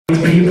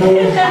people.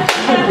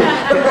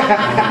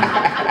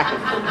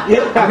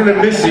 I'm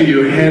gonna miss you,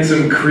 you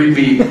handsome,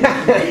 creepy,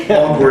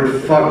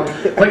 awkward fuck.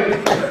 Like,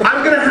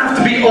 I'm gonna have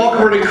to be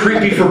awkward and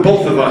creepy for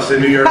both of us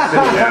in New York City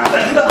now.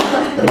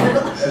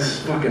 This is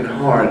fucking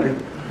hard.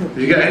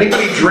 You got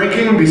anybody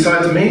drinking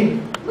besides me?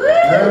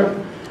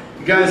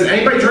 You guys,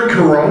 anybody drink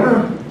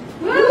Corona?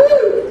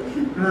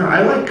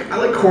 I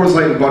like Coors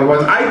Light and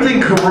Budweiser. I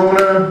think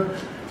Corona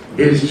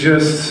is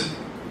just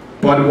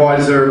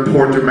Budweiser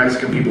poured through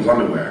Mexican people's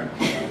underwear.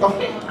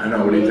 I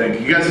know, what do you think?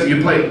 You guys, you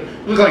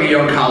look like a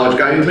young college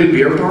guy. You play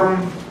beer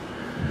pong?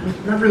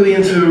 Not really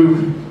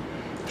into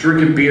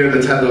drinking beer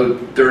that's had the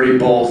dirty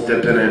balls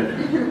dipped in it.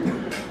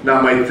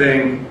 Not my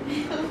thing.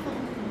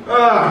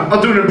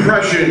 I'll do an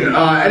impression.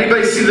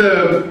 Anybody see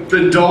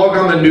the dog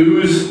on the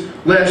news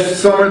last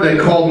summer that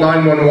called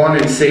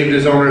 911 and saved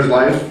his owner's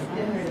life?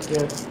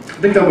 I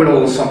think that went a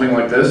little something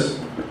like this.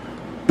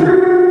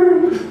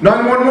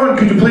 911,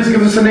 could you please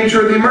give us the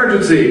nature of the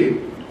emergency?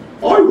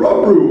 I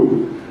love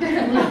you.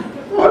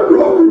 I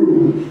love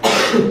you.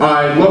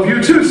 I love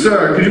you too,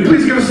 sir. Could you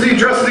please give us the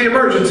address of the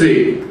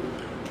emergency?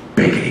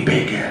 Bacony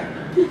bacon.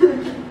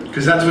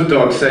 Because that's what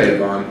dogs say,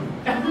 Yvonne.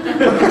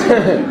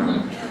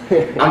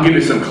 I'll give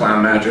you some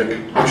clown magic.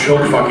 I'll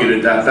choke fuck you to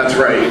death. That's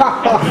right.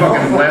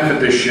 Fucking laugh at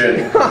this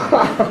shit.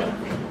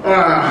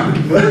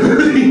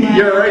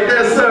 You're right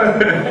there, sir.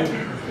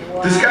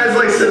 This guy's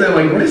like sitting there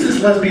like, what is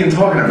this lesbian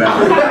talking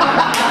about?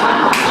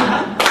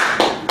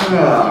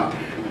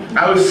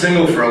 I was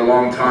single for a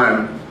long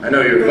time. I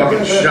know you're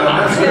fucking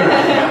shocked.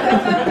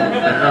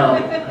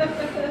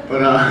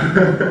 But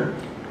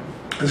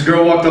this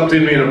girl walked up to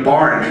me in a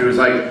bar and she was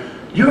like,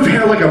 you have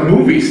hair like a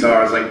movie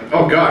star. I was like,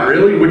 oh God,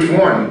 really? Which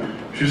one?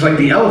 She was like,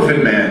 the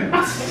Elephant Man.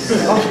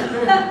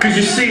 Because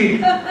you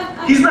see,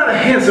 he's not a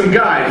handsome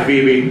guy,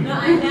 Phoebe. No,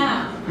 I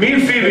know. Me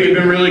and Phoebe have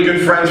been really good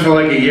friends for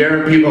like a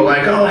year, and people are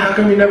like, oh, how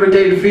come you never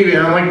dated Phoebe?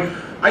 And I'm like,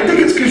 I think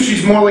it's because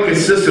she's more like a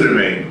sister to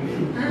me.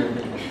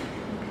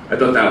 I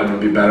thought that one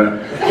would be better.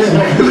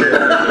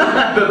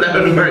 I thought that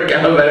would work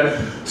out better.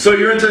 So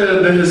you're into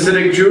the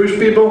Hasidic Jewish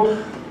people?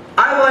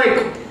 I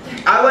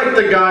like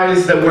the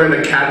guys that wear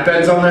the cat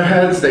beds on their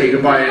heads that you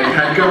can buy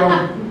at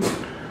Petco.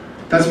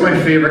 That's my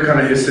favorite kind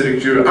of Hasidic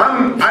Jew.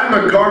 I'm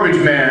a garbage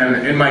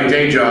man in my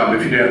day job,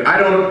 if you did. I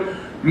don't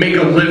make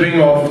a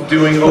living off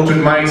doing open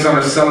mics on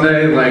a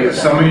Sunday like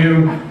some of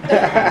you.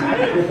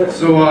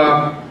 So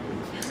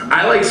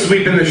I like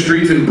sweeping the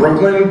streets in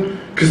Brooklyn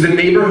because the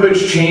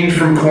neighborhoods change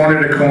from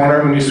corner to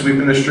corner when you sweep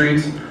in the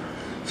streets.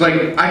 It's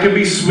like I could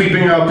be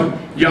sweeping up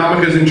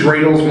yarmulkes and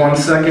dreidels 1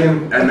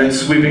 second and then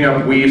sweeping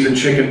up weaves and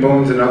chicken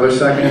bones another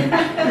second.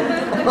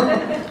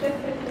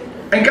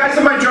 And guys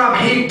at my job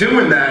hate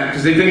doing that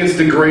because they think it's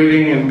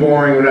degrading and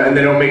boring and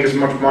they don't make as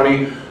much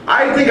money.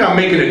 I think I'm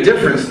making a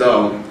difference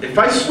though. If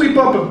I sweep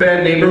up a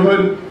bad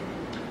neighborhood,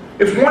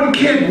 if one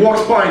kid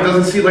walks by and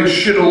doesn't see like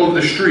shit all over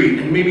the street,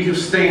 and maybe he'll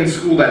stay in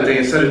school that day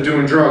instead of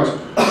doing drugs,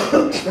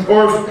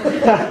 or if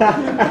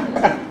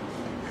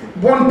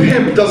one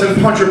pimp doesn't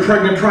punch a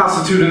pregnant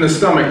prostitute in the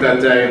stomach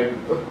that day,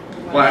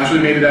 well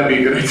actually maybe that'd be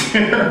a good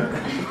idea.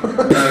 I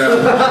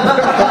don't know.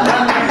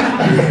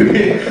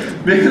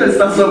 maybe that's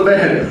not so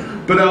bad.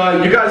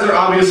 But you guys are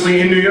obviously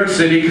in New York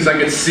City because I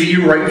can see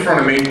you right in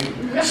front of me.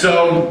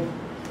 So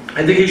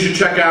I think you should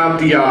check out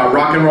the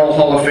Rock and Roll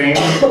Hall of Fame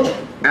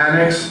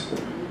Annex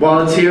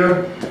while it's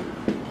here.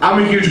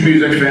 I'm a huge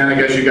music fan. I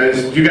guess you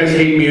guys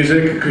hate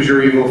music because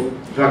you're evil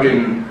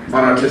fucking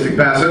unartistic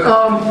bastard.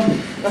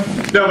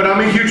 No, but I'm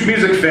a huge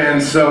music fan.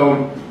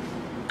 So,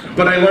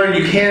 but I learned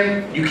you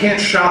can't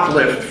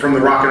shoplift from the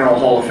Rock and Roll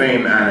Hall of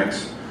Fame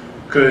Annex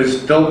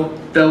because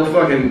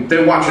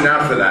they're watching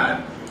out for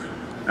that.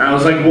 And I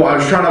was like, well, I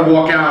was trying to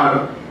walk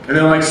out, and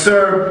they're like,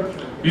 sir,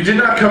 you did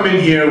not come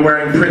in here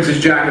wearing Prince's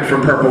jacket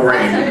from Purple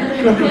Rain.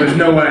 There's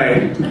no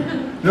way.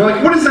 And they're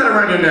like, what is that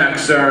around your neck,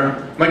 sir?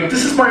 I'm like,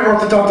 this is my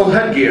orthodontal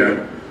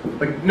headgear.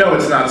 Like, no,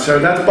 it's not, sir.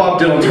 That's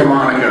Bob Dylan's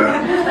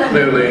harmonica,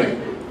 clearly.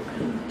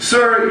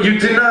 Sir, you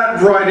did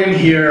not ride in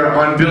here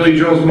on Billy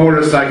Joel's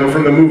motorcycle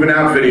from the Moving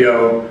Out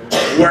video,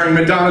 wearing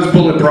Madonna's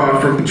Bullet Bra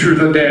from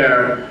Truth or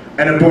Dare,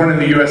 and a Born in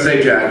the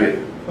USA jacket.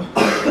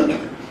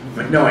 I'm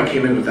like, no, I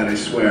came in with that, I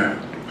swear.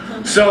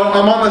 So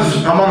I'm on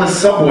the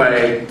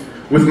subway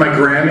with my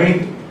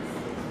Grammy,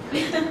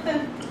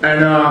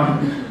 and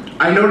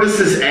I noticed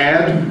this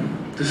ad.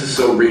 This is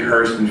so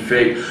rehearsed and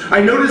fake.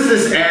 I noticed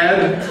this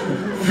ad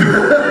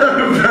for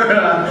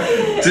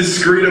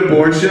discreet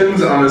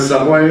abortions on the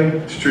subway.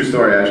 It's a true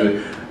story,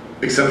 actually,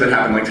 except it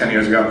happened like 10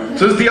 years ago.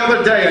 So it was the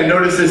other day I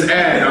noticed this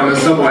ad on the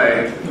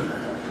subway,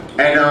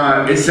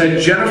 and it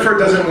said, Jennifer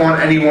doesn't want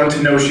anyone to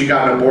know she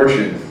got an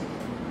abortion.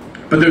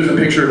 But there's a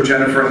picture of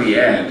Jennifer in the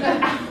ad.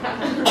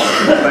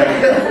 Like,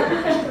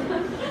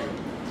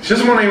 she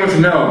doesn't want anyone to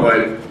know,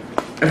 but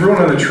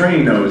everyone on the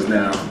train knows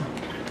now.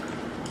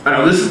 I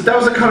know, that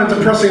was a kind of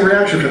depressing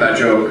reaction for that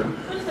joke.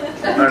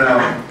 I don't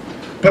know.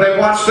 But I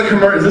watched the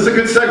commercials. This is a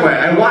good segue.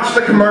 I watched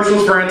the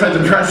commercials for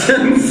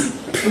antidepressants.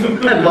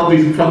 I love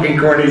these fucking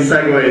corny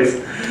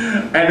segues.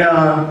 And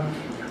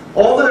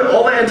all the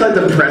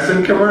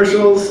antidepressant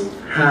commercials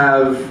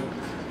have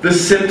the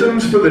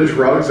symptoms for the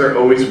drugs are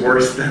always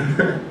worse than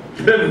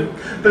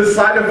the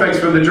side effects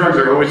for the drugs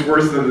are always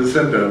worse than the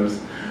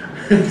symptoms.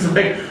 It's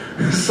like,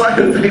 side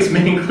effects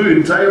may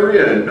include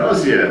diarrhea,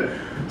 nausea,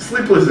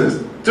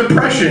 sleeplessness,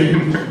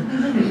 depression.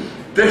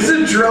 There's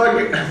a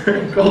drug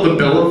called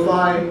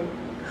Abilify,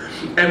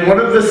 and one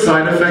of the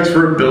side effects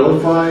for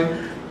Abilify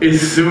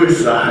is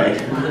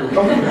suicide.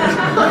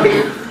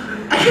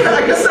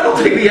 I guess that'll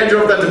take the edge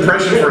off that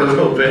depression for a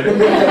little bit. I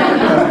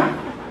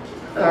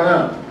don't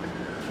know.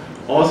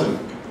 Awesome.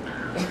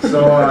 So,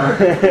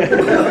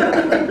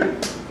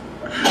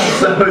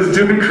 so I was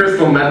doing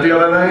crystal meth the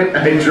other night, and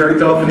I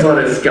jerked off until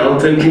I had a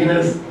skeleton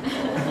penis.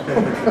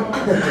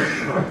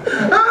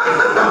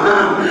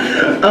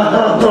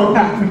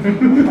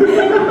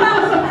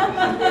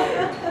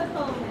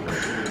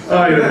 Oh,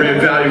 I gotta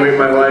reevaluate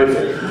my life.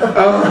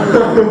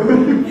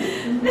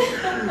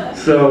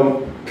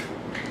 So,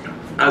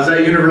 I was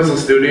at Universal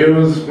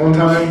Studios one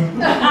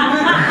time.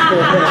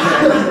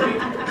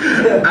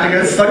 I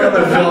got stuck on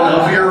the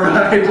Philadelphia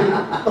ride.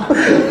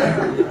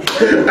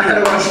 I had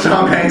to watch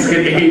Tom Hanks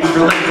get AIDS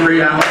for like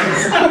 3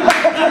 hours.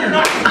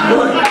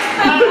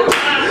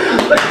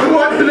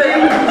 Why did they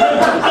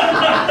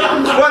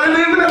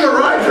even have a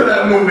ride for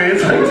that movie?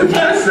 It's like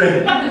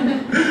depressing.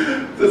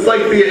 It's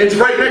like it's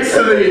right next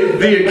to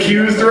the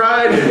Accused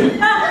ride.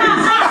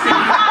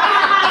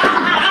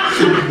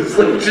 It's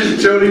like just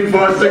Jodie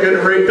Foster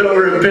getting raped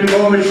over a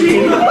pinball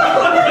machine.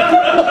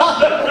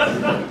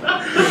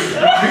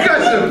 You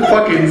guys are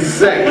fucking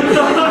sick.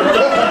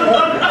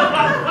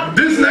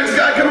 This next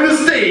guy coming to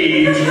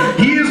stage,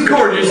 he is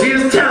gorgeous, he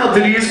is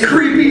talented, he is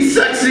creepy,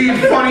 sexy,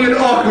 funny, and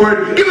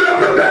awkward. Give it up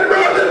for Ben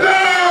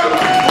Rosenbaum!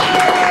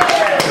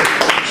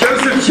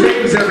 Joseph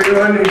James,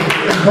 everyone,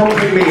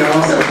 helping me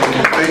awesome.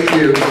 Thank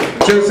you.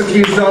 Joseph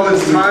used all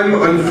his time,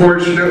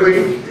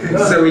 unfortunately,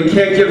 so we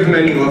can't give him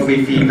any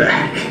lovely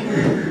feedback.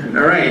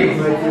 All right.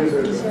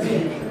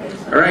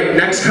 All right,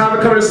 next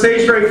comic coming to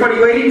stage, very funny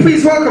lady.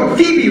 Please welcome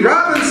Phoebe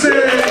Robinson.